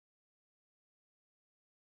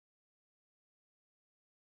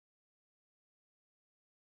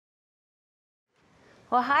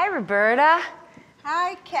Well, hi, Roberta.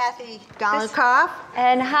 Hi, Kathy Golinkoff.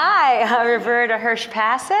 And hi, Roberta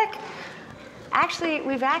Hirsh-Pasek. Actually,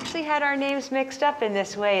 we've had our names mixed up in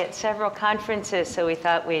this way at several conferences, so we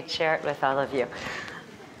thought we'd share it with all of you.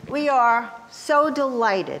 We are so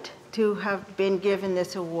delighted to have been given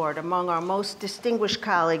this award among our most distinguished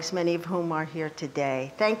colleagues, many of whom are here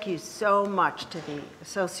today. Thank you so much to the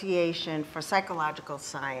Association for Psychological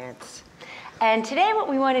Science. And today what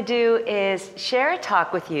we want to do is share a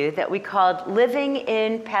talk with you that we called Living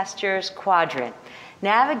in Pasteur's Quadrant,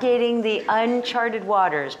 Navigating the Uncharted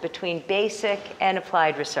Waters Between Basic and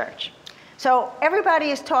Applied Research. So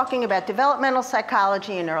everybody is talking about developmental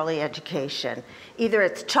psychology in early education. Either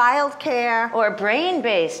it's child care, or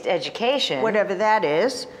brain-based education, whatever that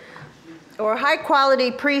is, or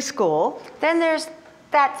high-quality preschool. Then there's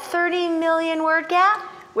that 30 million word gap,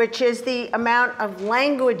 which is the amount of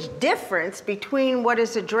language difference between what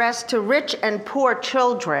is addressed to rich and poor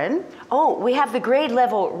children. Oh, we have the grade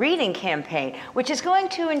level reading campaign, which is going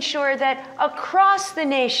to ensure that across the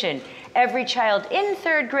nation, every child in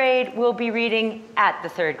third grade will be reading at the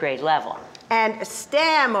third grade level. And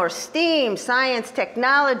STEM or STEAM, science,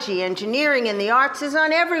 technology, engineering, and the arts is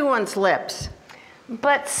on everyone's lips.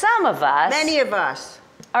 But some of us, many of us,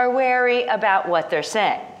 are wary about what they're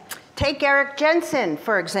saying. Take Eric Jensen,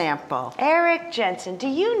 for example. Eric Jensen, do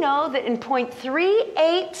you know that in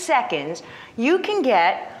 0.38 seconds, you can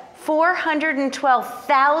get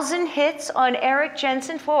 412,000 hits on Eric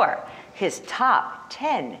Jensen for his top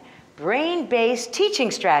 10 brain-based teaching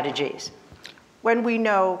strategies? When we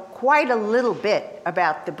know quite a little bit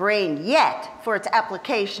about the brain yet for its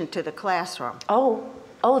application to the classroom. Oh,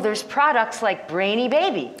 there's products like Brainy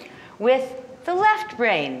Baby with the left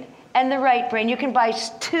brain and the right brain. You can buy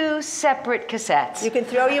 2 separate cassettes. You can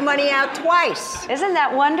throw your money out twice. Isn't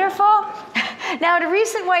that wonderful? Now, at a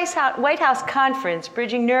recent White House conference,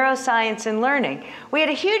 Bridging Neuroscience and Learning, we had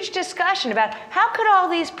a huge discussion about how could all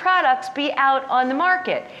these products be out on the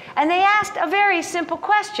market? And they asked a very simple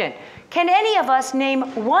question. Can any of us name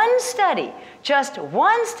one study, just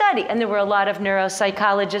one study, and there were a lot of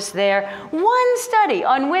neuropsychologists there, one study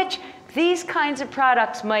on which these kinds of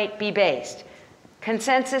products might be based?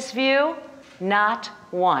 Consensus view, not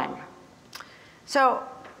one. So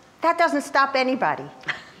that doesn't stop anybody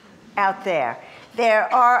out there. There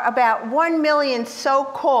are about 1 million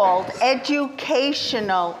so-called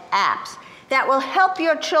educational apps that will help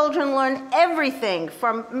your children learn everything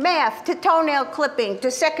from math to toenail clipping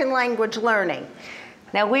to second language learning.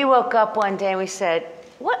 Now, we woke up one day and we said,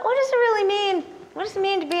 what does it really mean? What does it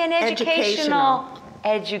mean to be an educational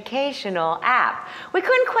app? We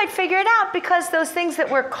couldn't quite figure it out because those things that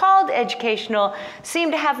were called educational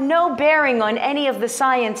seemed to have no bearing on any of the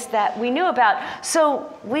science that we knew about. So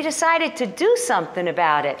we decided to do something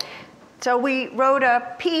about it. So we wrote a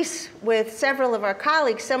piece with several of our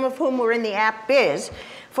colleagues, some of whom were in the app biz,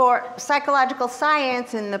 for psychological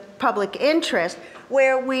science in the public interest,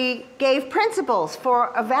 where we gave principles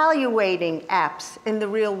for evaluating apps in the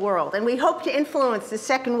real world. And we hope to influence the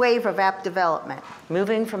second wave of app development.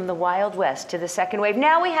 Moving from the Wild West to the second wave.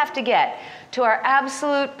 Now we have to get to our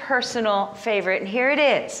absolute personal favorite, and here it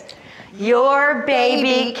is. Your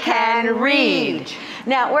baby can read.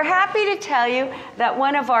 Now, we're happy to tell you that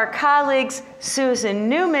one of our colleagues, Susan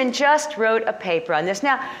Newman, just wrote a paper on this.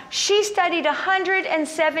 Now, she studied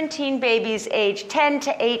 117 babies aged 10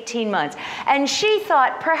 to 18 months, and she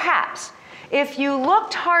thought perhaps if you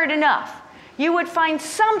looked hard enough, you would find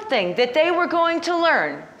something that they were going to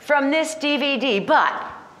learn from this DVD,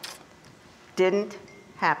 but didn't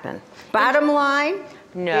happen. Bottom line,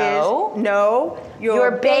 no,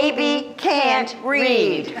 your baby can't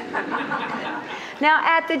read. Now,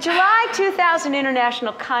 at the July 2000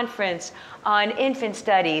 International Conference on Infant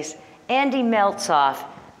Studies, Andy Meltzoff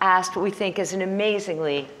asked what we think is an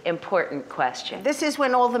amazingly important question. This is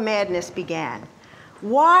when all the madness began.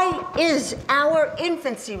 Why is our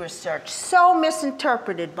infancy research so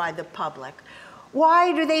misinterpreted by the public?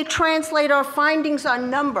 Why do they translate our findings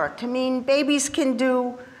on number to mean babies can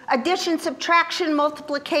do addition, subtraction,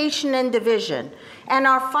 multiplication, and division, and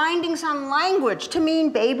our findings on language to mean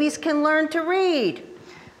babies can learn to read?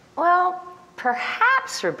 Well,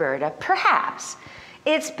 perhaps, Roberta, perhaps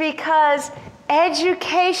it's because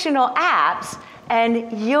educational apps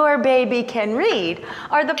and Your Baby Can Read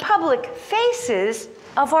are the public faces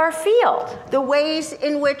of our field. The ways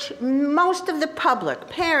in which most of the public,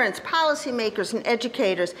 parents, policymakers, and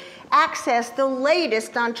educators access the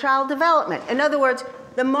latest on child development. In other words,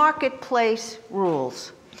 the marketplace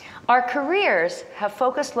rules. Our careers have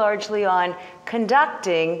focused largely on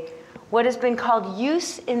conducting what has been called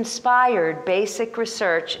use-inspired basic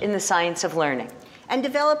research in the science of learning. and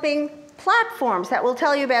developing platforms that we'll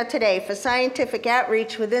tell you about today for scientific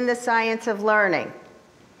outreach within the science of learning.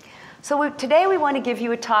 So today we want to give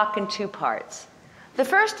you a talk in two parts. The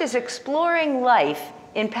first is exploring life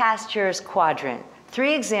in Pasteur's Quadrant,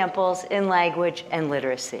 3 examples in language and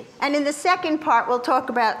literacy. And in the second part, we'll talk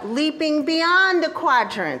about leaping beyond the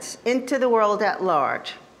quadrants into the world at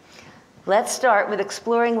large. Let's start with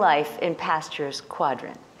exploring life in Pasteur's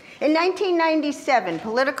Quadrant. In 1997,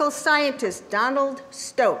 political scientist Donald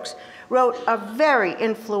Stokes wrote a very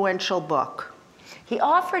influential book. He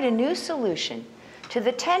offered a new solution to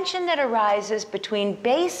the tension that arises between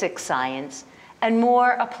basic science and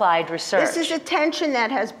more applied research. This is a tension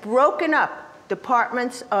that has broken up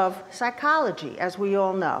departments of psychology, as we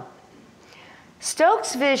all know.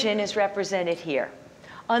 Stokes' vision is represented here.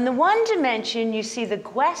 On the one dimension, you see the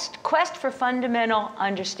quest for fundamental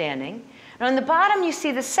understanding. And on the bottom, you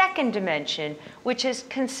see the second dimension, which is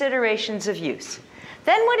considerations of use.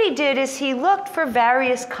 Then what he did is he looked for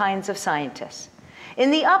various kinds of scientists. In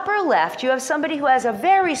the upper left, you have somebody who has a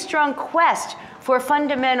very strong quest for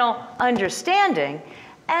fundamental understanding,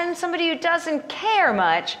 and somebody who doesn't care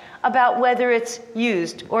much about whether it's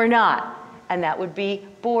used or not. And that would be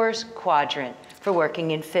Bohr's quadrant for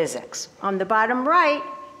working in physics. On the bottom right,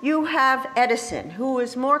 you have Edison, who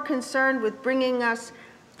is more concerned with bringing us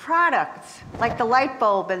products like the light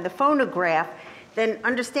bulb and the phonograph than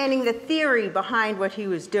understanding the theory behind what he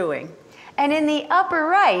was doing. And in the upper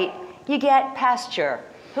right, you get Pasteur,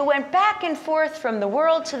 who went back and forth from the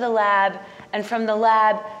world to the lab and from the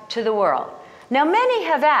lab to the world. Now, many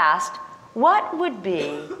have asked, what would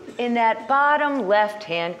be in that bottom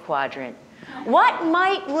left-hand quadrant? What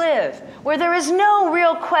might live where there is no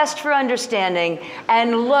real quest for understanding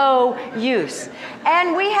and low use?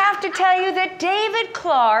 And we have to tell you that David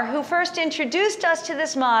Clark, who first introduced us to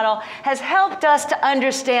this model, has helped us to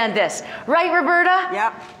understand this. Right, Roberta?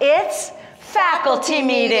 Yep. It's faculty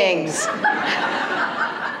meetings.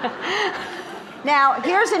 Now,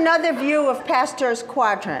 here's another view of Pasteur's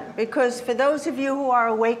Quadrant, because for those of you who are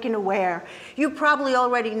awake and aware, you probably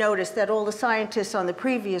already noticed that all the scientists on the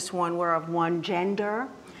previous one were of one gender.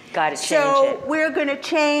 Got to change it. So we're going to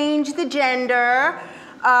change the gender.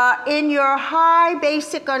 In your high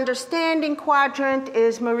basic understanding quadrant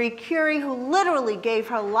is Marie Curie, who literally gave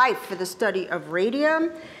her life for the study of radium.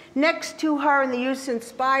 Next to her in the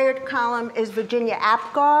use-inspired column is Virginia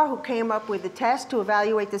Apgar, who came up with a test to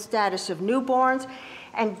evaluate the status of newborns.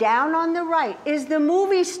 And down on the right is the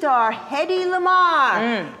movie star Hedy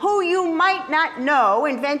Lamarr, who you might not know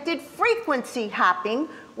invented frequency hopping,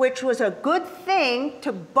 which was a good thing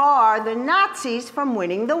to bar the Nazis from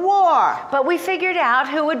winning the war. But we figured out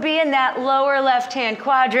who would be in that lower left-hand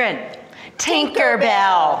quadrant.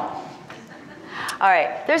 Tinkerbell. All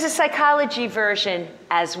right, there's a psychology version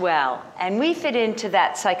as well, and we fit into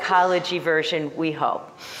that psychology version, we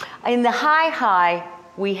hope. In the high,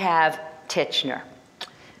 we have Titchener.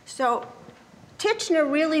 So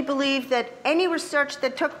Titchener really believed that any research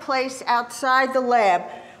that took place outside the lab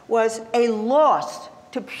was a loss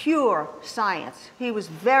to pure science. He was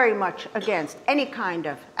very much against any kind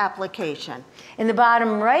of application. In the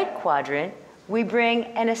bottom right quadrant, we bring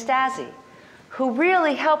Anastasia, who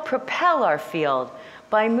really helped propel our field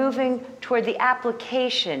by moving toward the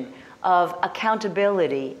application of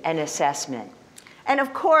accountability and assessment. And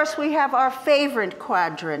of course, we have our favorite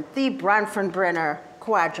quadrant, the Bronfenbrenner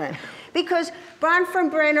quadrant, because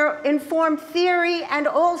Bronfenbrenner informed theory and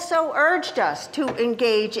also urged us to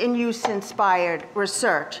engage in use-inspired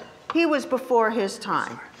research. He was before his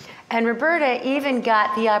time. And Roberta even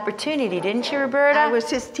got the opportunity, didn't you, Roberta? I was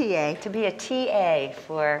his TA. To be a TA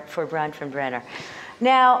for Bronfenbrenner.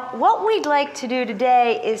 Now, what we'd like to do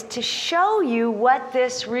today is to show you what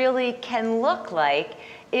this really can look like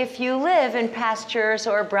if you live in Pasteur's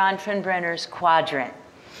or Bronfenbrenner's quadrant.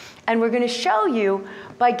 And we're going to show you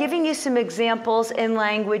by giving you some examples in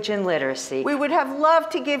language and literacy. We would have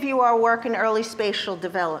loved to give you our work in early spatial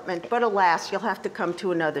development, but alas, you'll have to come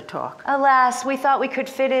to another talk. Alas, we thought we could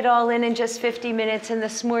fit it all in just 50 minutes, and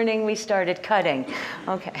this morning we started cutting.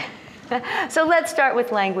 Okay. So let's start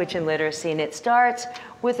with language and literacy, and it starts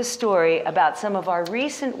with a story about some of our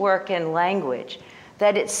recent work in language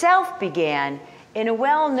that itself began in a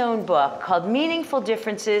well-known book called Meaningful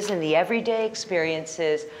Differences in the Everyday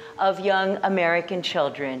Experiences of Young American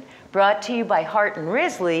Children, brought to you by Hart and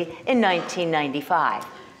Risley in 1995.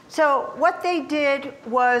 So what they did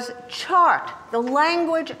was chart the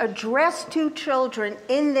language addressed to children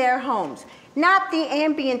in their homes. Not the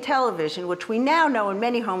ambient television, which we now know in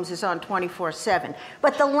many homes is on 24/7,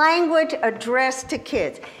 but the language addressed to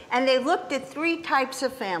kids. And they looked at 3 types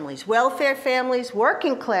of families: welfare families,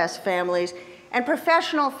 working class families, and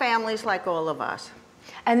professional families like all of us.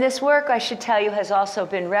 And this work, I should tell you, has also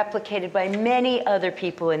been replicated by many other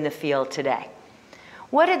people in the field today.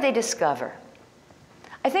 What did they discover?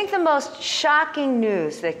 I think the most shocking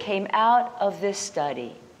news that came out of this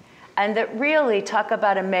study, and that really, talk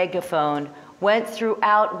about a megaphone, went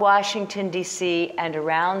throughout Washington, D.C. and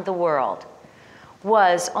around the world,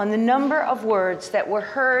 was on the number of words that were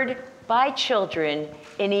heard by children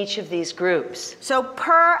in each of these groups. So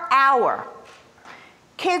per hour,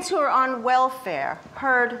 kids who are on welfare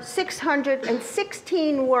heard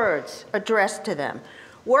 616 words addressed to them.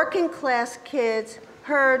 Working class kids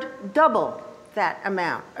heard double that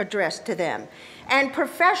amount addressed to them. And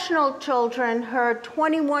professional children heard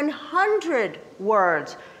 2,100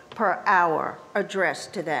 words per hour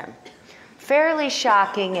addressed to them. Fairly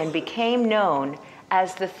shocking, and became known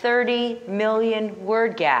as the 30 million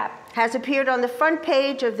word gap. Has appeared on the front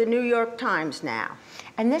page of the New York Times now.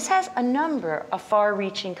 And this has a number of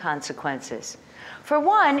far-reaching consequences. For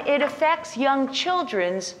one, it affects young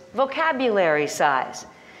children's vocabulary size.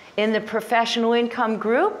 In the professional income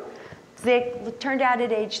group, they turned out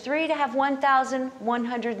at age 3 to have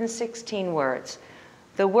 1,116 words.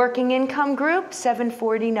 The working income group,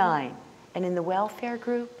 749. And in the welfare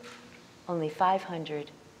group, only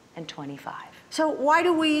 525. So why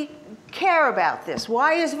do we care about this?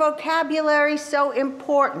 Why is vocabulary so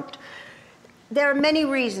important? There are many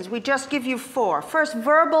reasons. We just give you 4. First,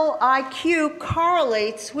 verbal IQ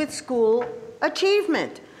correlates with school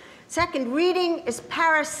achievement. Second, reading is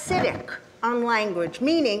parasitic on language,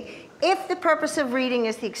 meaning if the purpose of reading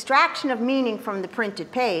is the extraction of meaning from the printed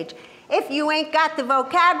page, if you ain't got the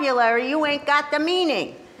vocabulary, you ain't got the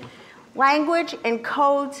meaning. Language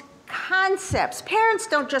encodes concepts. Parents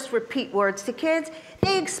don't just repeat words to kids,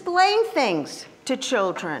 they explain things to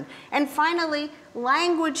children. And finally,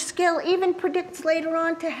 language skill even predicts later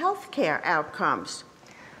on to healthcare outcomes.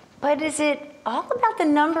 But is it all about the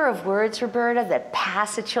number of words, Roberta, that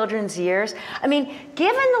pass a children's ears? I mean,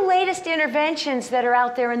 given the latest interventions that are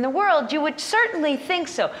out there in the world, you would certainly think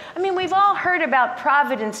so. I mean, we've all heard about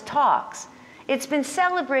Providence Talks. It's been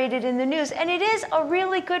celebrated in the news, and it is a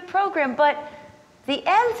really good program, but the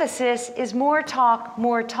emphasis is more talk,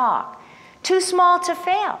 more talk. Too small to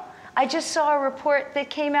fail. I just saw a report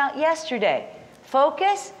that came out yesterday.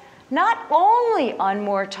 Focus not only on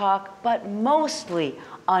more talk, but mostly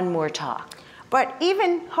on more talk. But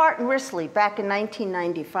even Hart and Risley, back in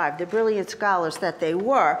 1995, the brilliant scholars that they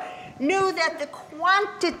were, knew that the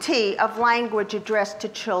quantity of language addressed to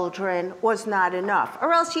children was not enough.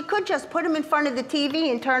 Or else you could just put them in front of the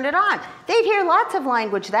TV and turn it on. They'd hear lots of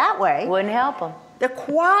language that way. Wouldn't help them. The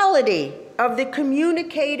quality of the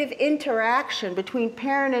communicative interaction between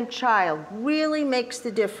parent and child really makes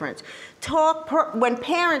the difference. When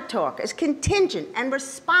parent talk is contingent and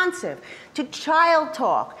responsive to child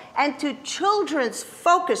talk and to children's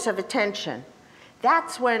focus of attention,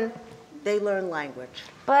 that's when they learn language.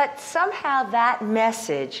 But somehow that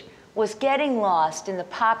message was getting lost in the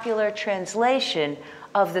popular translation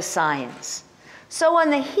of the science. So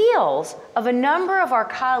on the heels of a number of our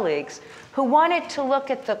colleagues who wanted to look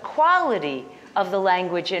at the quality of the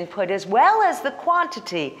language input as well as the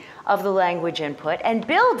quantity of the language input, and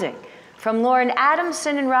building from Lauren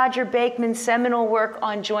Adamson and Roger Bakeman's seminal work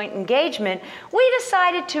on joint engagement, we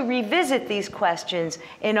decided to revisit these questions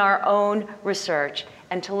in our own research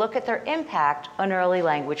and to look at their impact on early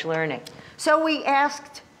language learning. So we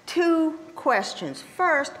asked 2 questions.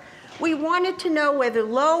 First, we wanted to know whether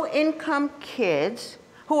low-income kids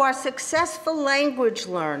who are successful language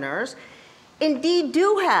learners indeed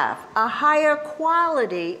do have a higher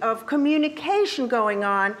quality of communication going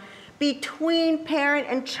on between parent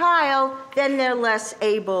and child than their less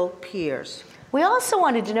able peers. We also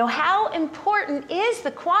wanted to know how important is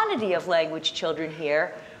the quantity of language children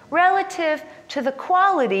hear relative to the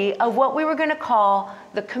quality of what we were going to call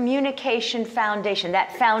the communication foundation,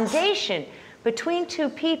 that foundation between 2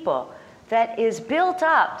 people that is built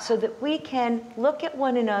up so that we can look at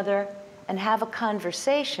one another and have a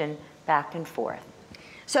conversation back and forth.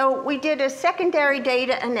 So we did a secondary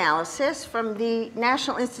data analysis from the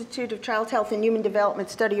National Institute of Child Health and Human Development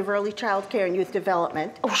Study of Early Child Care and Youth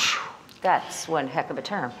Development. That's one heck of a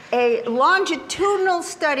term. A longitudinal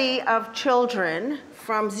study of children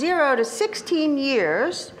from 0 to 16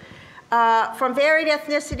 years from varied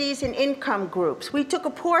ethnicities and income groups. We took a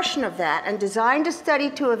portion of that and designed a study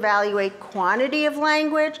to evaluate quantity of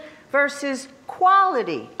language versus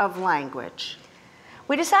quality of language.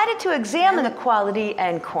 We decided to examine the quality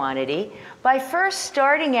and quantity by first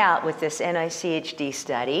starting out with this NICHD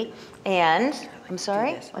study. And, I'm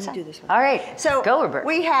sorry? What's that? Do this one. All right, So go, Roberta.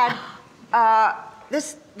 we had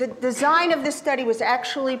the design of this study was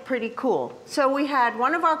actually pretty cool. So we had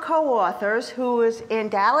one of our co-authors who was in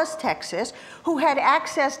Dallas, Texas, who had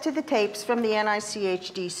access to the tapes from the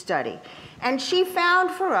NICHD study. And she found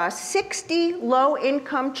for us 60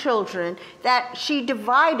 low-income children that she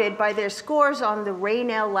divided by their scores on the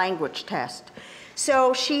Raynell language test.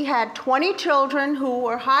 So she had 20 children who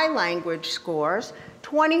were high language scores,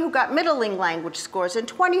 20 who got middling language scores, and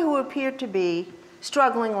 20 who appeared to be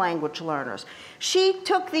struggling language learners. She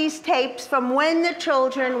took these tapes from when the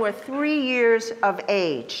children were 3 years of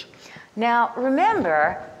age. Now,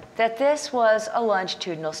 remember that this was a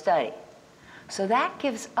longitudinal study. So that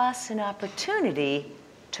gives us an opportunity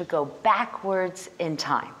to go backwards in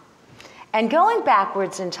time. And going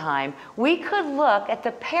backwards in time, we could look at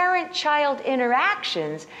the parent-child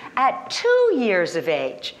interactions at 2 years of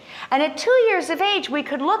age. And at 2 years of age, we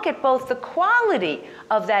could look at both the quality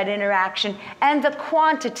of that interaction and the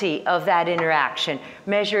quantity of that interaction,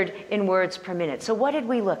 measured in words per minute. So what did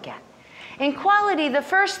we look at? In quality, the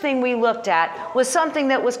first thing we looked at was something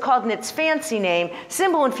that was called, in its fancy name,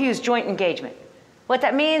 symbol-infused joint engagement. What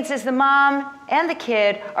that means is the mom and the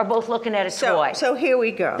kid are both looking at a toy. So here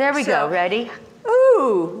we go. There we go. Ready?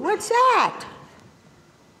 Ooh, what's that?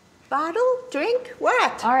 Bottle? Drink?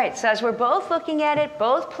 What? All right, so as we're both looking at it,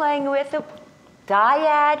 both playing with the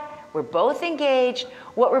dyad, we're both engaged.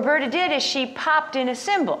 What Roberta did is she popped in a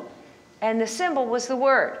symbol, and the symbol was the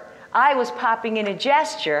word. I was popping in a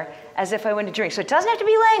gesture as if I wanted to drink. So it doesn't have to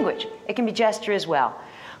be language. It can be gesture as well.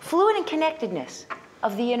 Fluid and connectedness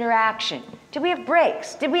of the interaction. Did we have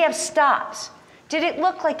breaks? Did we have stops? Did it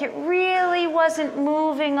look like it really wasn't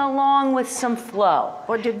moving along with some flow?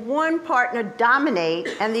 Or did one partner dominate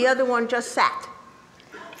and the other one just sat?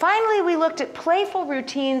 Finally, we looked at playful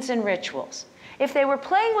routines and rituals. If they were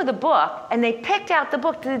playing with a book and they picked out the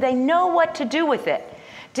book, did they know what to do with it?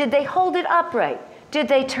 Did they hold it upright? Did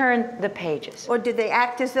they turn the pages? Or did they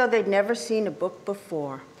act as though they'd never seen a book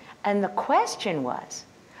before? And the question was,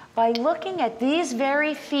 by looking at these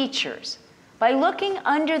very features, by looking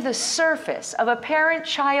under the surface of a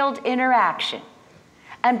parent-child interaction,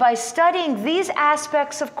 and by studying these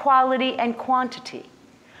aspects of quality and quantity,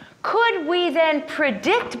 could we then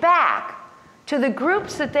predict back to the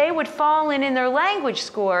groups that they would fall in their language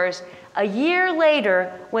scores a year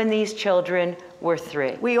later when these children were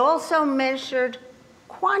 3? We also measured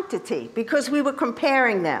quantity because we were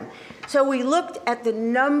comparing them. So we looked at the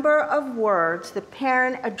number of words the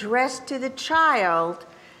parent addressed to the child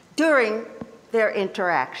during their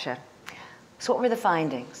interaction. So what were the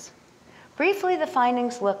findings? Briefly, the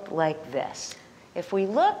findings looked like this. If we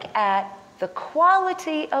look at the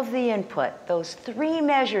quality of the input, those 3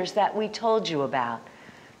 measures that we told you about,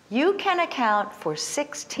 you can account for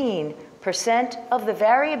 16% of the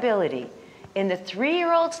variability in the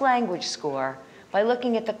 3-year-old's language score by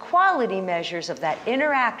looking at the quality measures of that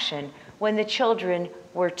interaction when the children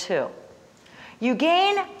were 2. You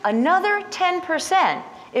gain another 10%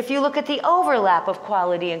 if you look at the overlap of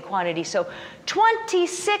quality and quantity. So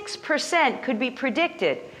 26% could be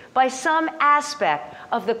predicted by some aspect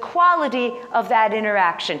of the quality of that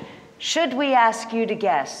interaction. Should we ask you to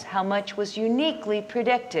guess how much was uniquely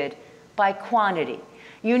predicted by quantity?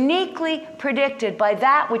 Uniquely predicted by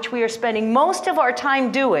that which we are spending most of our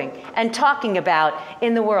time doing and talking about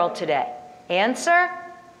in the world today. Answer,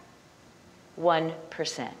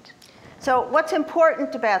 1%. So what's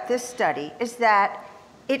important about this study is that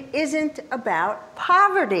it isn't about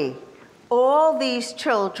poverty. All these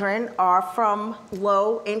children are from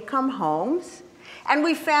low-income homes, and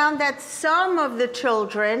we found that some of the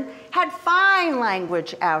children had fine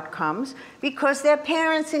language outcomes because their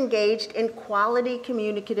parents engaged in quality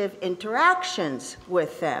communicative interactions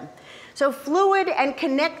with them. So fluid and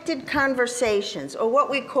connected conversations, or what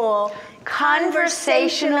we call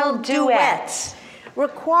conversational duets,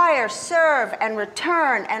 require serve and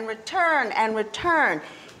return and return and return.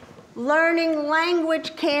 Learning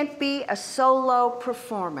language can't be a solo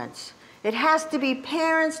performance. It has to be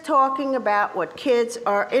parents talking about what kids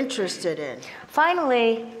are interested in.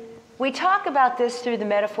 Finally, we talk about this through the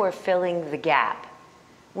metaphor of filling the gap.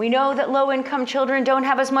 We know that low-income children don't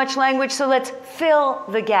have as much language, so let's fill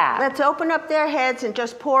the gap. Let's open up their heads and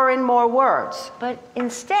just pour in more words. But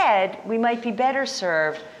instead, we might be better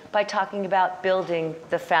served by talking about building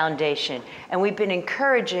the foundation. And we've been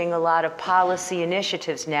encouraging a lot of policy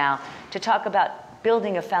initiatives now to talk about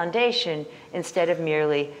building a foundation instead of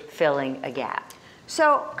merely filling a gap.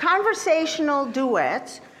 So conversational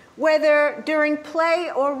duets, whether during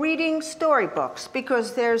play or reading storybooks,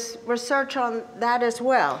 because there's research on that as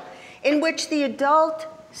well, in which the adult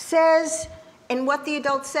says, and what the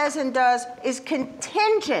adult says and does is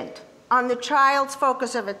contingent on the child's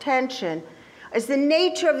focus of attention is the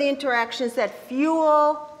nature of the interactions that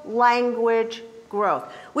fuel language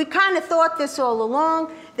growth. We kind of thought this all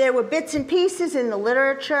along. There were bits and pieces in the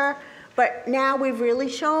literature, but now we've really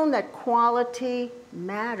shown that quality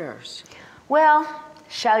matters. Well,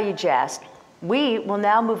 shall you jest? We will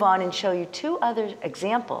now move on and show you two other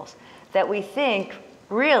examples that we think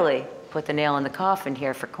really put the nail in the coffin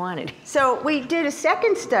here for quantity. So we did a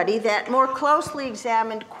second study that more closely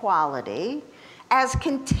examined quality as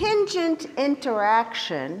contingent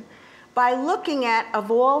interaction by looking at,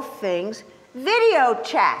 of all things, video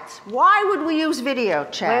chats. Why would we use video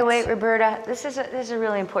chats? Wait, Roberta. This is a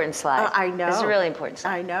really important slide. I know. This is a really important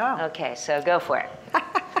slide. I know. Okay, so go for it.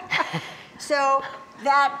 So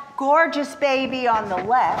that gorgeous baby on the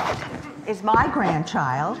left is my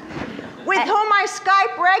grandchild, with whom I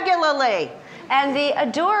Skype regularly. And the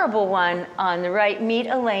adorable one on the right, meet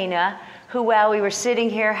Elena, who while we were sitting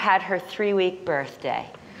here had her 3-week birthday.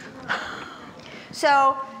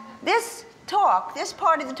 So this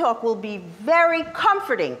part of the talk will be very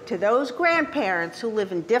comforting to those grandparents who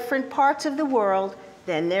live in different parts of the world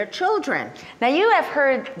than their children. Now you have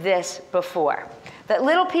heard this before, that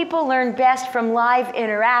little people learn best from live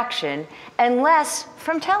interaction and less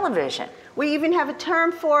from television. We even have a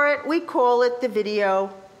term for it. We call it the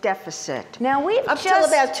video deficit. Now up till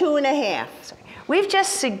about 2.5. We've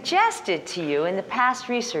just suggested to you in the past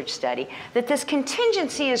research study that this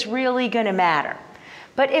contingency is really going to matter.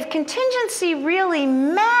 But if contingency really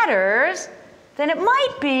matters, then it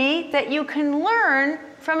might be that you can learn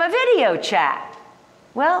from a video chat.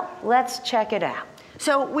 Well, let's check it out.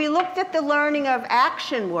 So we looked at the learning of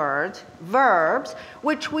action words, verbs,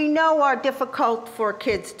 which we know are difficult for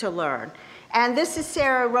kids to learn. And this is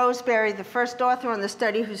Sarah Roseberry, the first author on the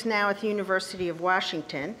study, who's now at the University of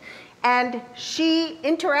Washington. And she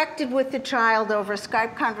interacted with the child over a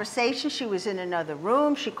Skype conversation. She was in another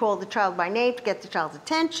room. She called the child by name to get the child's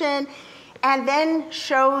attention, and then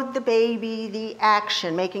showed the baby the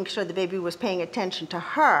action, making sure the baby was paying attention to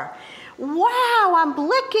her. Wow, I'm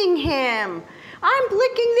blicking him. I'm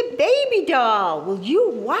blicking the baby doll. Will you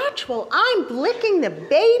watch while I'm blicking the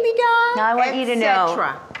baby doll? Now I want you to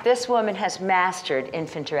know, this woman has mastered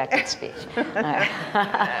infant-directed speech. All right.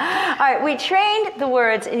 All right, we trained the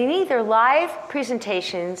words in either live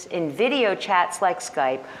presentations, in video chats like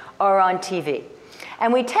Skype, or on TV.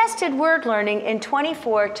 And we tested word learning in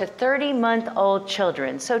 24 to 30-month-old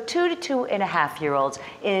children, so 2 to 2.5-year-olds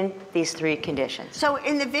in these 3 conditions. So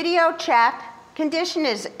in the video chat condition,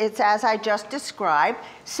 it's as I just described.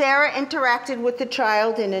 Sarah interacted with the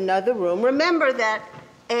child in another room. Remember that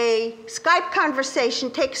a Skype conversation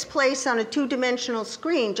takes place on a 2-dimensional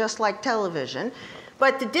screen, just like television.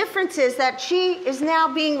 But the difference is that she is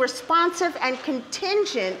now being responsive and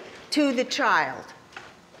contingent to the child.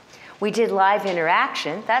 We did live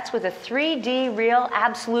interaction. That's with a 3D, real,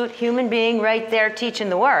 absolute human being right there teaching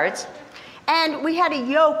the words. And we had a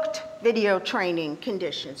yoked video training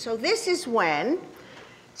condition. So this is when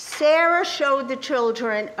Sarah showed the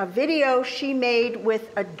children a video she made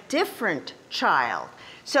with a different child.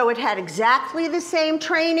 So it had exactly the same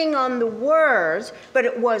training on the words, but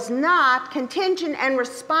it was not contingent and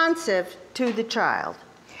responsive to the child.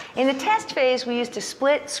 In the test phase, we used a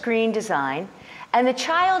split screen design, and the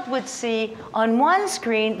child would see on one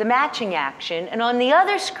screen the matching action, and on the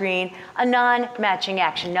other screen a non-matching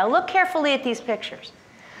action. Now look carefully at these pictures.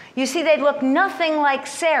 You see they look nothing like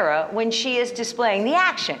Sarah when she is displaying the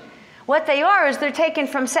action. What they are is they're taken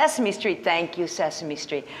from Sesame Street. Thank you, Sesame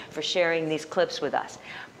Street, for sharing these clips with us.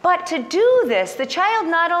 But to do this, the child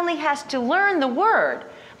not only has to learn the word,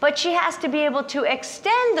 but she has to be able to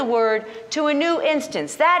extend the word to a new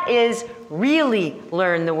instance. That is, really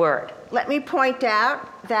learn the word. Let me point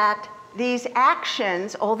out that these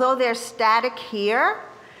actions, although they're static here,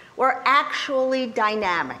 were actually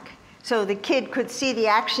dynamic. So the kid could see the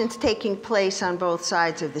actions taking place on both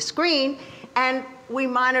sides of the screen, and we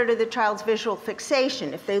monitor the child's visual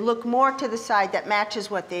fixation. If they look more to the side that matches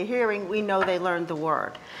what they're hearing, we know they learned the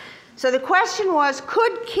word. So the question was,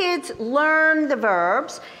 could kids learn the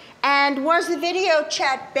verbs? And was the video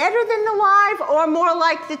chat better than the live or more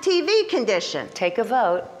like the TV condition? Take a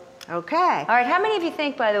vote. Okay. All right, how many of you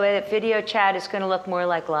think, by the way, that video chat is going to look more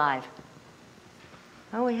like live?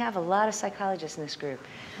 Oh, we have a lot of psychologists in this group.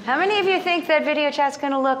 How many of you think that video chat's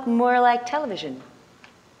going to look more like television?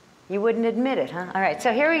 You wouldn't admit it, huh? All right,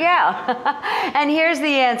 so here we go. And here's the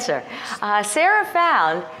answer. Sarah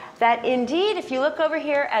found that indeed, if you look over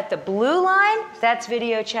here at the blue line, that's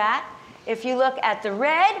video chat. If you look at the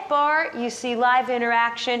red bar, you see live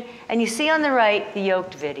interaction, and you see on the right the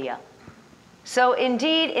yoked video. So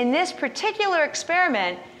indeed, in this particular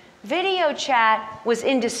experiment, video chat was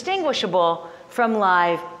indistinguishable from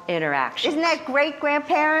live interaction. Isn't that great,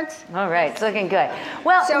 grandparents? All right, it's looking good.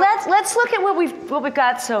 Well, So- let's look at what we've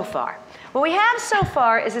got so far. What we have so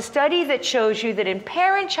far is a study that shows you that in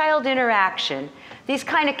parent-child interaction, these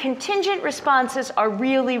kind of contingent responses are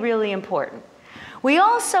really, really important. We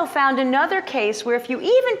also found another case where if you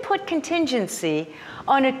even put contingency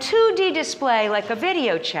on a 2D display like a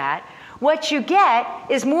video chat, what you get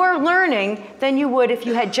is more learning than you would if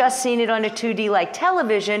you had just seen it on a 2D like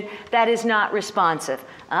television that is not responsive.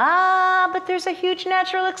 Ah, but there's a huge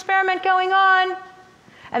natural experiment going on.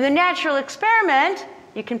 And the natural experiment,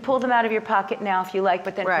 you can pull them out of your pocket now if you like,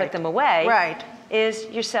 but then put them away, is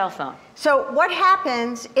your cell phone. So what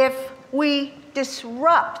happens if we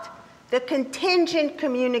disrupt the contingent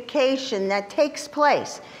communication that takes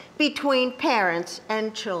place between parents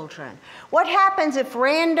and children? What happens if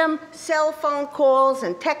random cell phone calls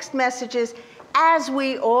and text messages, as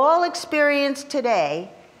we all experience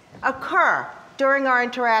today, occur during our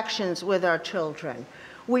interactions with our children?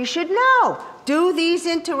 We should know, do these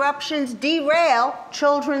interruptions derail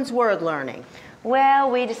children's word learning?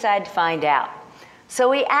 Well, we decided to find out. So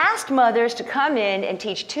we asked mothers to come in and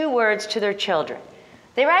teach 2 words to their children.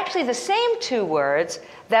 They were actually the same 2 words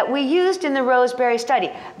that we used in the Roseberry study.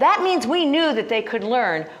 That means we knew that they could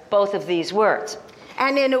learn both of these words.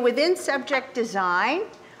 And in a within-subject design,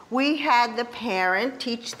 we had the parent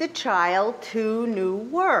teach the child 2 new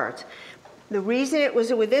words. The reason it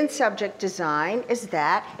was a within-subject design is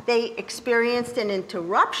that they experienced an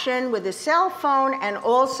interruption with a cell phone and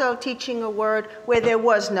also teaching a word where there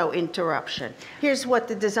was no interruption. Here's what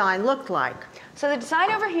the design looked like. So the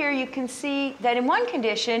design over here, you can see that in one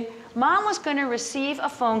condition, mom was going to receive a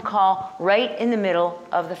phone call right in the middle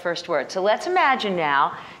of the first word. So let's imagine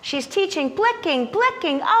now, she's teaching blicking,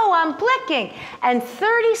 blicking, oh, I'm blicking. And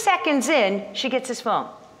 30 seconds in, she gets his phone.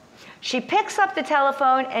 She picks up the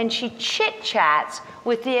telephone and she chit-chats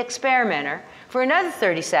with the experimenter for another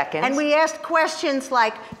 30 seconds. And we asked questions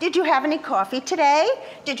like, did you have any coffee today?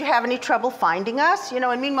 Did you have any trouble finding us? You know,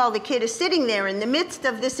 and meanwhile the kid is sitting there in the midst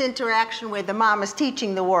of this interaction where the mom is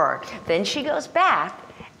teaching the word. Then she goes back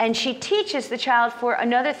and she teaches the child for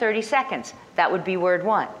another 30 seconds. That would be word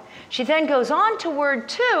 1. She then goes on to word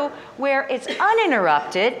 2 where it's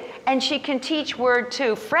uninterrupted and she can teach word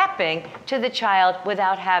 2, frapping, to the child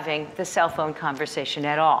without having the cell phone conversation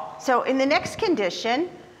at all. So in the next condition,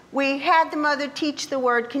 we had the mother teach the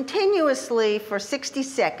word continuously for 60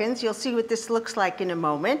 seconds. You'll see what this looks like in a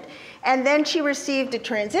moment. And then she received a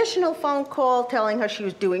transitional phone call telling her she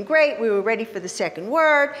was doing great. We were ready for the second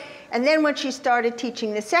word. And then when she started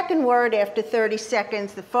teaching the second word, after 30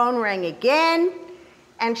 seconds, the phone rang again,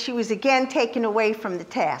 and she was again taken away from the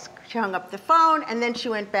task. She hung up the phone, and then she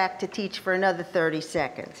went back to teach for another 30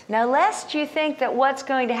 seconds. Now, lest you think that what's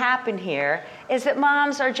going to happen here is that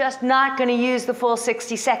moms are just not going to use the full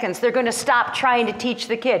 60 seconds. They're going to stop trying to teach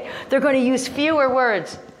the kid. They're going to use fewer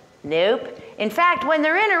words. Nope. In fact, when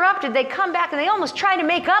they're interrupted, they come back and they almost try to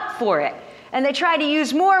make up for it. And they try to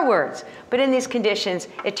use more words. But in these conditions,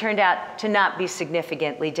 it turned out to not be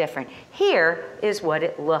significantly different. Here is what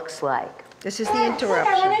it looks like. This is the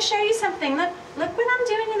interruption. Look, I want to show you something. Look what I'm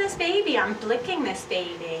doing to this baby. I'm blicking this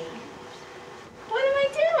baby. What am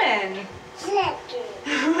I doing?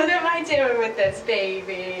 Blicking. What am I doing with this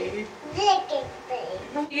baby? Blicking,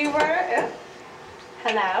 baby. You were...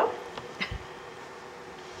 Hello?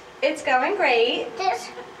 It's going great. This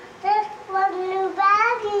one new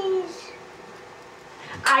baggies.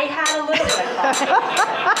 I had a little bit of coffee.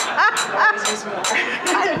 Always use more.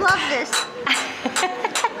 I love this.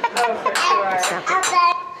 Oh, for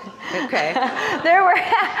sure. Okay.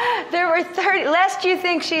 There were 30, lest you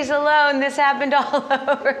think she's alone, this happened all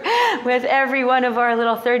over with every one of our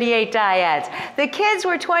little 38 dyads. The kids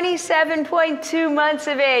were 27.2 months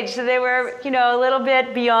of age, so they were, you know, a little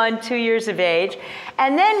bit beyond 2 years of age.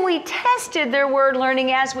 And then we tested their word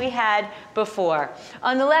learning as we had before.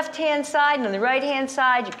 On the left-hand side and on the right-hand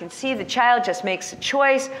side, you can see the child just makes a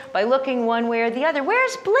choice by looking one way or the other.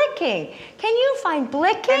 Where's blicking? Can you find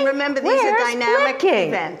blicking? And remember, these are dynamic blicking?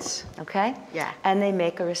 events. Okay? Yeah. And they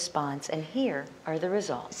make a response, and here are the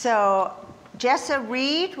results. So Jessa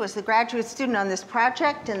Reed was the graduate student on this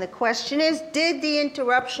project, and the question is, did the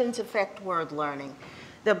interruptions affect word learning?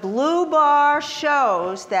 The blue bar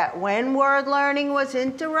shows that when word learning was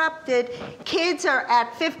interrupted, kids are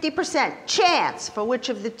at 50% chance for which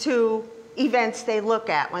of the 2 events they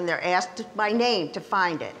look at when they're asked by name to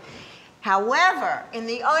find it. However, in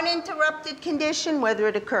the uninterrupted condition, whether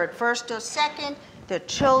it occurred first or second, the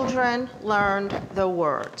children learned the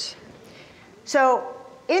words. So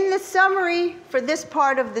in the summary for this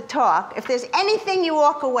part of the talk, if there's anything you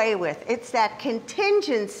walk away with, it's that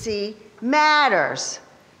contingency matters.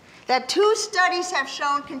 That 2 studies have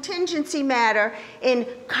shown contingency matter in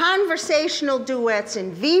conversational duets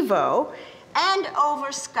in vivo and over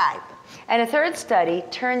Skype. And a 3rd study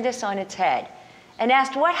turned this on its head and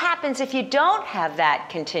asked what happens if you don't have that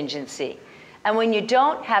contingency. And when you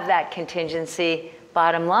don't have that contingency,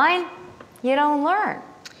 bottom line, you don't learn.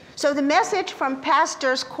 So the message from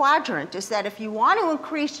Pasteur's Quadrant is that if you want to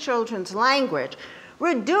increase children's language,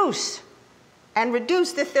 reduce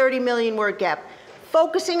the 30 million word gap.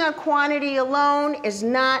 Focusing on quantity alone is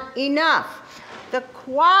not enough. The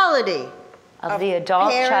quality of the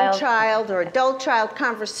adult-child or adult-child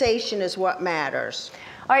conversation is what matters.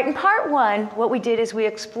 All right, in part 1, what we did is we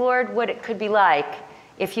explored what it could be like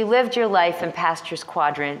if you lived your life in Pasteur's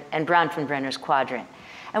Quadrant and Bronfenbrenner's Quadrant.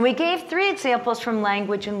 And we gave 3 examples from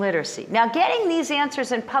language and literacy. Now, getting these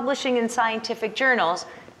answers and publishing in scientific journals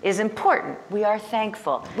is important. We are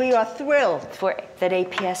thankful. We are thrilled that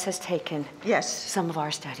APS has taken some of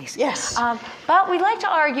our studies. Yes. But we'd like to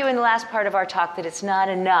argue in the last part of our talk that it's not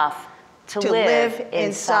enough to live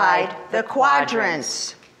inside the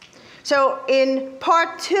quadrants. So in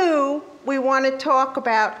part 2, we want to talk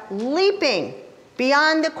about leaping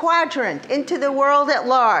beyond the quadrant into the world at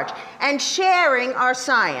large and sharing our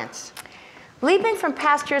science. Leaping from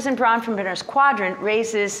Pasteur's and Bronfenbrenner's Quadrant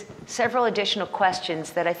raises several additional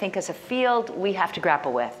questions that I think as a field we have to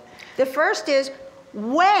grapple with. The first is,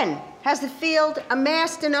 when has the field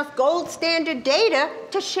amassed enough gold standard data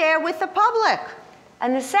to share with the public?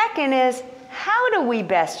 And the second is, how do we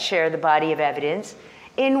best share the body of evidence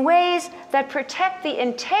in ways that protect the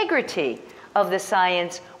integrity of the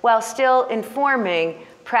science while still informing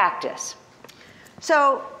practice?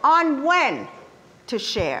 So on when to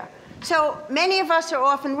share. So many of us are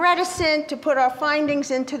often reticent to put our findings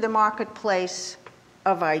into the marketplace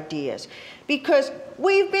of ideas because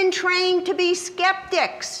we've been trained to be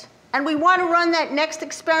skeptics and we want to run that next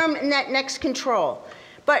experiment and that next control.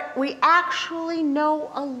 But we actually know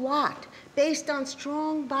a lot based on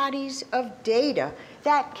strong bodies of data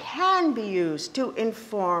that can be used to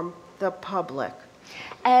inform the public.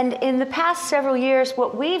 And in the past several years,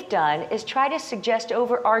 what we've done is try to suggest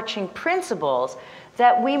overarching principles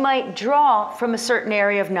that we might draw from a certain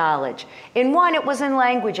area of knowledge. In one, it was in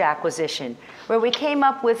language acquisition, where we came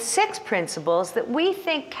up with 6 principles that we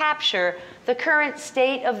think capture the current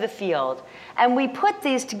state of the field. And we put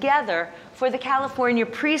these together for the California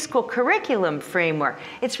preschool curriculum framework.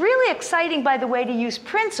 It's really exciting, by the way, to use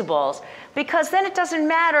principles because then it doesn't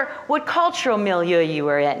matter what cultural milieu you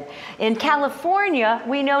are in. In California,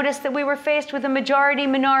 we noticed that we were faced with a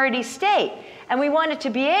majority-minority state. And we wanted to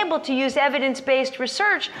be able to use evidence-based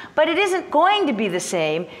research, but it isn't going to be the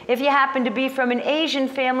same if you happen to be from an Asian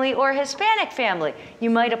family or a Hispanic family. You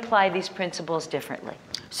might apply these principles differently.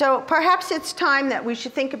 So perhaps it's time that we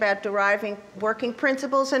should think about deriving working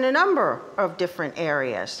principles in a number of different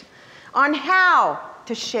areas on how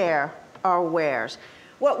to share our wares.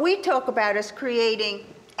 What we talk about is creating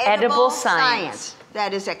edible science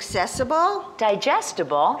that is accessible,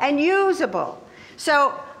 digestible, and usable.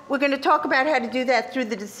 So we're going to talk about how to do that through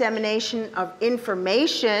the dissemination of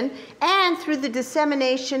information and through the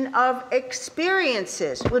dissemination of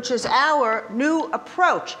experiences, which is our new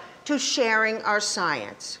approach to sharing our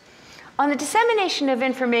science. On the dissemination of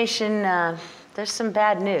information, there's some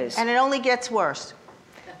bad news. And it only gets worse.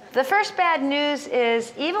 The first bad news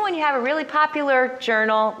is even when you have a really popular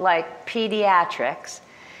journal like Pediatrics,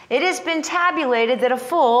 it has been tabulated that a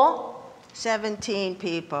full 17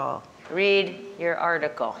 people read your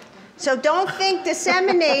article. So don't think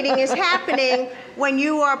disseminating is happening when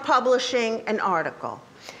you are publishing an article.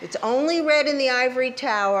 It's only read in the ivory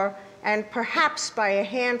tower and perhaps by a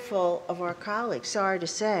handful of our colleagues, sorry to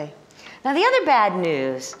say. Now the other bad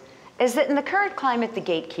news is that in the current climate, the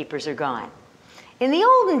gatekeepers are gone. In the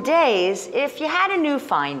olden days, if you had a new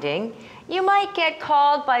finding, you might get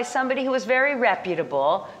called by somebody who was very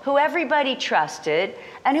reputable, who everybody trusted,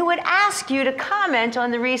 and who would ask you to comment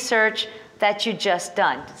on the research that you'd just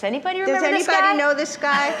done. Does anybody remember this guy? Does anybody know this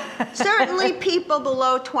guy? Certainly people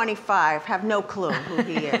below 25 have no clue who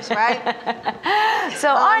he is, right? So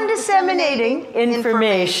on disseminating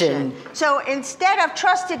information. So instead of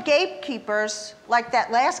trusted gatekeepers like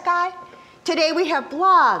that last guy, today we have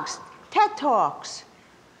blogs, TED Talks,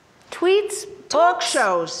 tweets, talk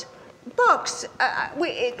shows, books.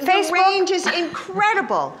 The range is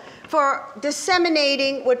incredible for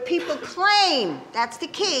disseminating what people claim, that's the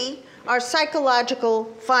key, are psychological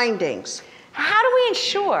findings. How do we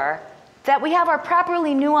ensure that we have our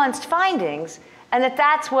properly nuanced findings and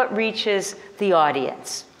that's what reaches the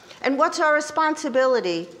audience. And what's our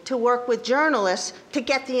responsibility to work with journalists to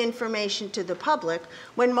get the information to the public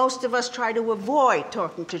when most of us try to avoid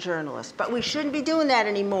talking to journalists? But we shouldn't be doing that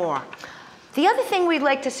anymore. The other thing we'd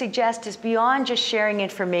like to suggest is beyond just sharing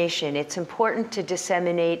information, it's important to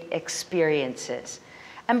disseminate experiences.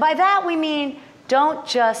 And by that we mean don't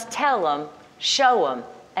just tell them, show them,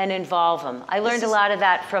 and involve them. I learned a lot of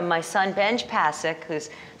that from my son, Hirsh-Pasek, who's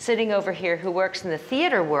sitting over here, who works in the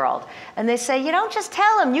theater world. And they say, you don't just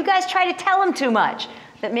tell them, you guys try to tell them too much.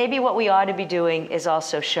 That maybe what we ought to be doing is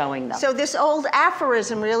also showing them. So this old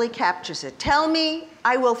aphorism really captures it. Tell me,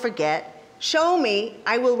 I will forget. Show me,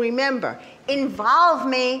 I will remember. Involve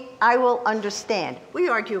me, I will understand. We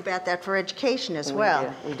argue about that for education as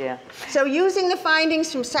well. We do. So using the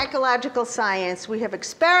findings from psychological science, we have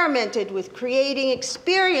experimented with creating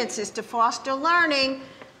experiences to foster learning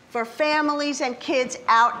for families and kids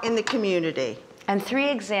out in the community. And 3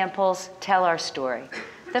 examples tell our story.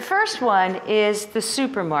 The first one is the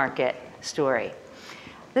supermarket story.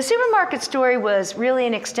 The supermarket story was really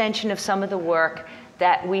an extension of some of the work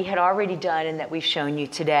that we had already done and that we've shown you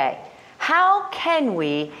today. How can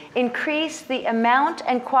we increase the amount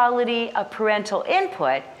and quality of parental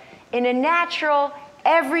input in a natural,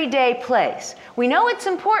 everyday place? We know it's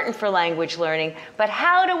important for language learning, but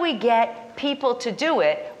how do we get people to do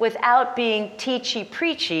it without being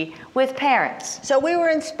teachy-preachy with parents? So we were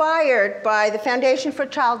inspired by the Foundation for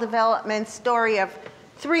Child Development's story of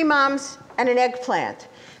 3 moms and an eggplant.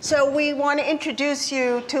 So we want to introduce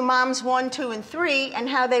you to moms 1, 2, and 3 and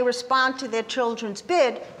how they respond to their children's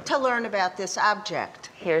bid to learn about this object.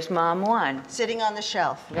 Here's mom 1. Sitting on the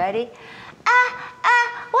shelf. Ready?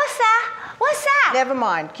 What's that? What's that? Never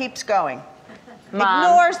mind, keeps going. Mom.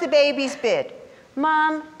 Ignores the baby's bid.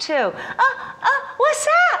 Mom 2. What's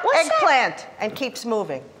that? What's Eggplant, and keeps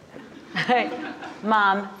moving. that?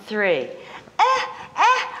 Mom 3.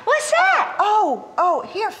 What's that? Oh,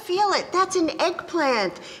 here, feel it. That's an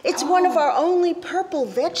eggplant. It's one of our only purple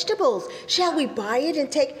vegetables. Shall we buy it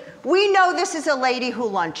and take... We know this is a lady who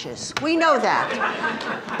lunches. We know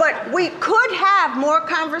that. But we could have more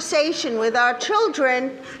conversation with our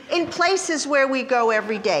children in places where we go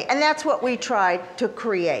every day. And that's what we tried to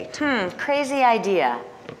create. Crazy idea.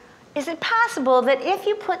 Is it possible that if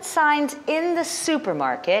you put signs in the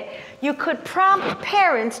supermarket, you could prompt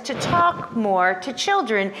parents to talk more to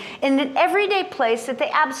children in an everyday place that they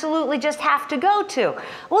absolutely just have to go to?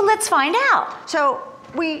 Well, let's find out. So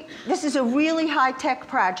this is a really high-tech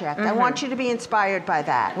project. I want you to be inspired by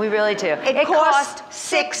that. We really do. It cost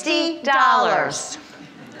 $60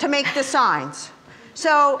 to make the signs.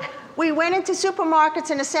 So we went into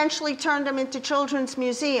supermarkets and essentially turned them into children's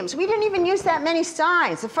museums. We didn't even use that many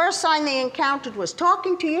signs. The first sign they encountered was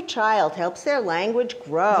talking to your child helps their language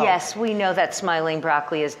grow. Yes, we know that smiling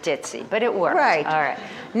broccoli is ditzy, but it worked. Right. All right.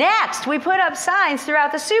 Next, we put up signs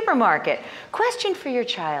throughout the supermarket. Question for your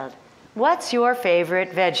child. What's your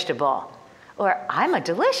favorite vegetable? Or, I'm a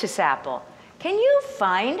delicious apple. Can you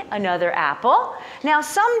find another apple? Now,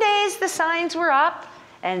 some days the signs were up,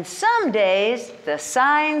 and some days the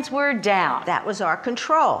signs were down. That was our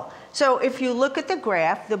control. So if you look at the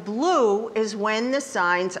graph, the blue is when the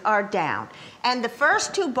signs are down. And the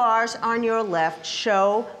first 2 bars on your left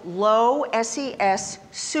show low SES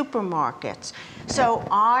supermarkets. So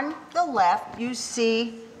on the left, you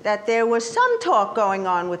see that there was some talk going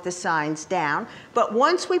on with the signs down, but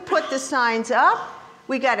once we put the signs up,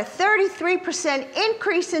 we got a 33%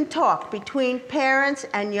 increase in talk between parents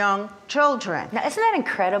and young children. Now, isn't that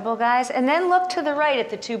incredible, guys? And then look to the right at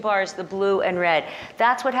the 2 bars, the blue and red.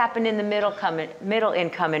 That's what happened in the middle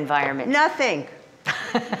income environment. Nothing.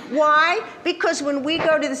 Why? Because when we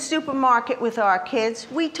go to the supermarket with our kids,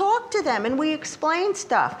 we talk to them and we explain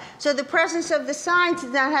stuff. So the presence of the signs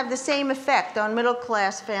did not have the same effect on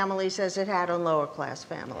middle-class families as it had on lower-class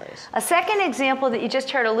families. A second example that you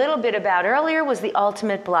just heard a little bit about earlier was the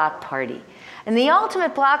ultimate block party. In the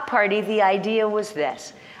ultimate block party, the idea was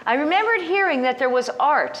this. I remembered hearing that there was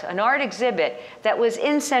an art exhibit that was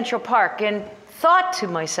in Central Park, and thought to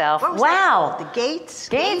myself, wow. The gates?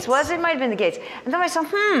 Gates, was it? Might have been the gates. And thought to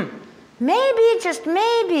myself, maybe, just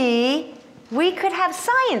maybe, we could have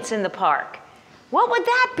science in the park. What would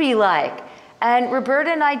that be like? And Roberta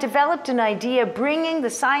and I developed an idea bringing the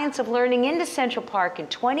science of learning into Central Park in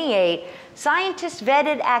 28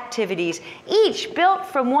 scientist-vetted activities, each built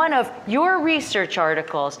from one of your research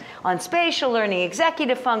articles on spatial learning,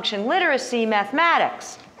 executive function, literacy,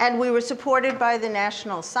 mathematics. And we were supported by the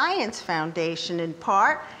National Science Foundation in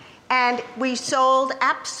part, and we sold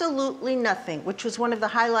absolutely nothing, which was one of the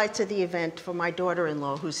highlights of the event for my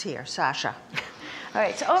daughter-in-law who's here, Sasha. All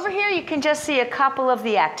right, so over here you can just see a couple of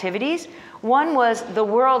the activities. One was the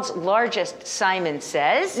world's largest Simon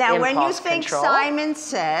Says Now, impulse when you think control. Simon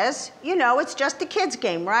Says, you know it's just a kid's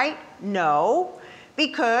game, right? No,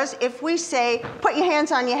 because if we say, put your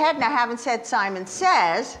hands on your head, and I haven't said Simon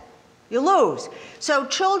Says, you lose. So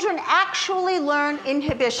children actually learn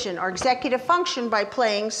inhibition or executive function by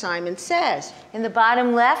playing Simon Says. In the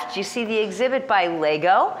bottom left, you see the exhibit by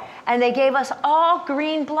Lego, and they gave us all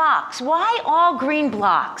green blocks. Why all green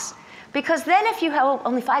blocks? Because then if you have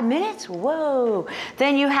only 5 minutes, whoa,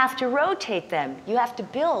 then you have to rotate them. You have to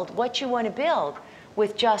build what you want to build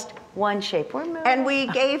with just one shape. And we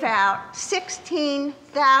gave out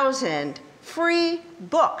 16,000 free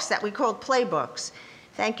books that we called playbooks.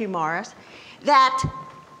 Thank you, Morris. That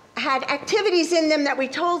had activities in them that we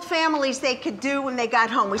told families they could do when they got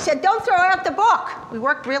home. We said, don't throw out the book. We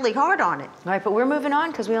worked really hard on it. All right, but we're moving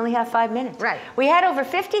on because we only have 5 minutes. Right. We had over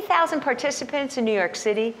 50,000 participants in New York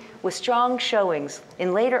City with strong showings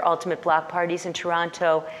in later ultimate block parties in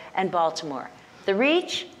Toronto and Baltimore. The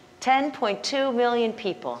reach, 10.2 million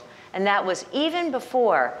people. And that was even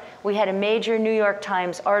before we had a major New York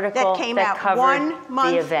Times article that came out covered 1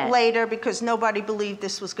 month the event. later because nobody believed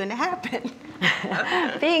this was going to happen.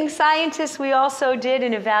 Being scientists, we also did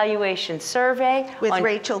an evaluation survey with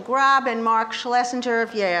Rachel Grob and Mark Schlesinger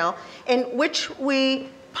of Yale, in which we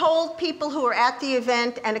polled people who were at the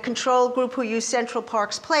event and a control group who used Central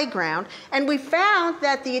Park's playground, and we found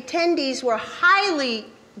that the attendees were highly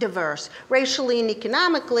diverse, racially and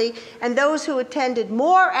economically, and those who attended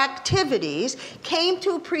more activities came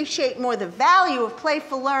to appreciate more the value of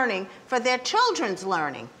playful learning for their children's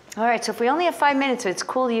learning. All right, so if we only have 5 minutes, so it's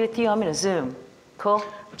cool with you, I'm going to zoom. Cool?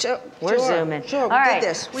 We're zooming. Sure, All right. did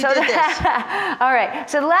this. We did this. All right,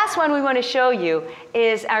 so the last one we want to show you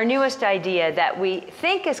is our newest idea that we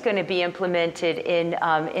think is going to be implemented in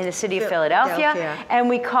the city of Philadelphia, and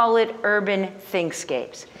we call it Urban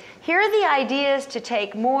Thinkscapes. Here are the ideas to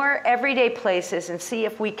take more everyday places and see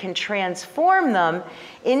if we can transform them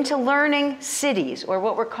into learning cities, or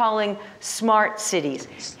what we're calling smart cities.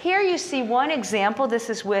 Here you see one example.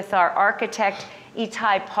 This is with our architect,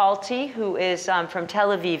 Itai Palti, who is from Tel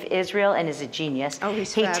Aviv, Israel, and is a genius. Oh,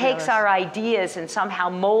 he's He fabulous. takes our ideas and somehow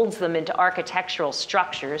molds them into architectural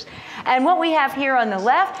structures. And what we have here on the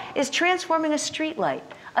left is transforming a streetlight,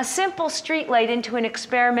 a simple streetlight, into an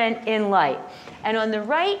experiment in light. And on the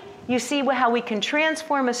right, you see how we can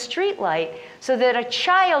transform a streetlight so that a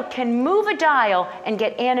child can move a dial and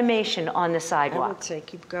get animation on the sidewalk. I would say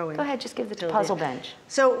keep going. Go ahead, just give the puzzle bench.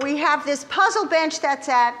 So we have this puzzle bench that's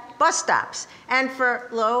at bus stops. And for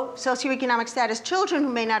low socioeconomic status children who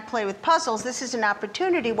may not play with puzzles, this is an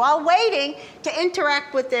opportunity while waiting to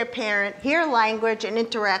interact with their parent, hear language, and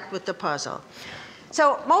interact with the puzzle.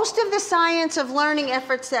 So most of the science of learning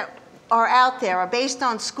efforts that are out there are based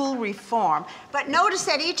on school reform. But notice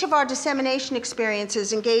that each of our dissemination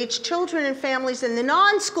experiences engage children and families in the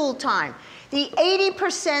non-school time, the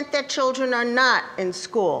 80% that children are not in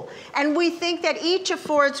school. And we think that each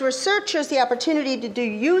affords researchers the opportunity to do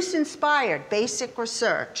use-inspired basic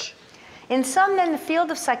research. In some, then, the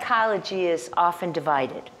field of psychology is often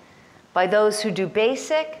divided by those who do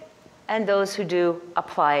basic and those who do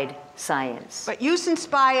applied science. But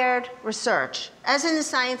use-inspired research, as in the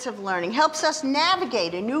science of learning, helps us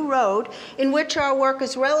navigate a new road in which our work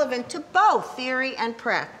is relevant to both theory and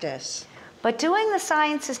practice. But doing the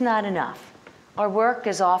science is not enough. Our work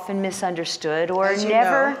is often misunderstood or As you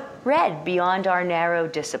never know. read beyond our narrow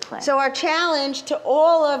discipline. So our challenge to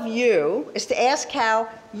all of you is to ask how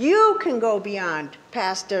you can go beyond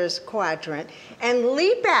Pasteur's Quadrant and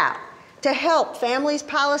leap out to help families,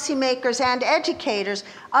 policymakers, and educators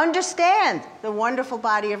understand the wonderful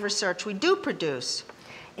body of research we do produce.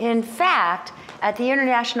 In fact, at the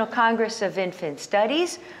International Congress of Infant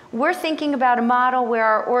Studies, we're thinking about a model where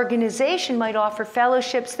our organization might offer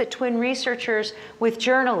fellowships that twin researchers with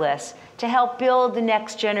journalists to help build the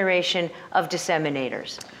next generation of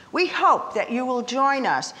disseminators. We hope that you will join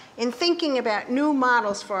us in thinking about new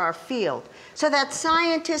models for our field so that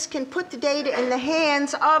scientists can put the data in the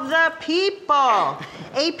hands of the people.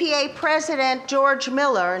 APA President George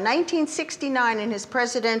Miller, in 1969 in his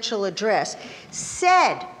presidential address,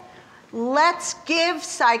 said, "Let's give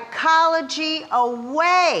psychology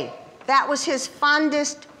away." That was his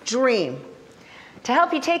fondest dream. To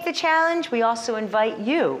help you take the challenge, we also invite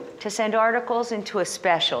you to send articles into a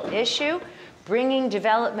special issue, bringing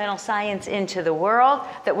developmental science into the world,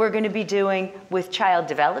 that we're going to be doing with child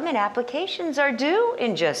development. Applications are due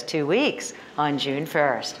in just 2 weeks on June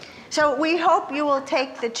 1st. So we hope you will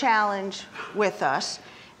take the challenge with us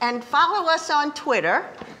and follow us on Twitter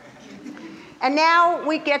And now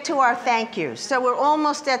we get to our thank yous. So we're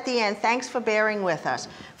almost at the end. Thanks for bearing with us.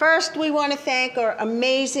 First, we want to thank our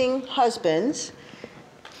amazing husbands.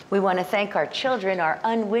 We want to thank our children, our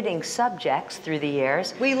unwitting subjects through the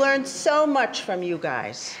years. We learned so much from you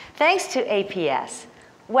guys. Thanks to APS.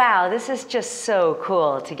 Wow, this is just so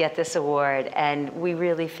cool to get this award, and we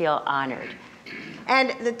really feel honored.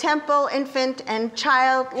 And the Temple Infant and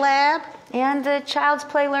Child Lab. And the Child's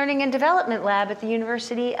Play Learning and Development Lab at the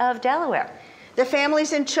University of Delaware. The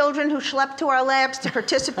families and children who schlepped to our labs to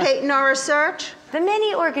participate in our research. The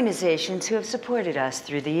many organizations who have supported us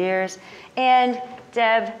through the years. And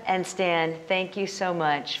Deb and Stan, thank you so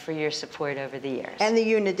much for your support over the years. And the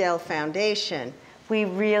Unidel Foundation. We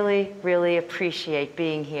really, really appreciate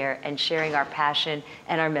being here and sharing our passion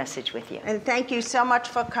and our message with you. And thank you so much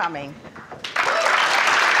for coming.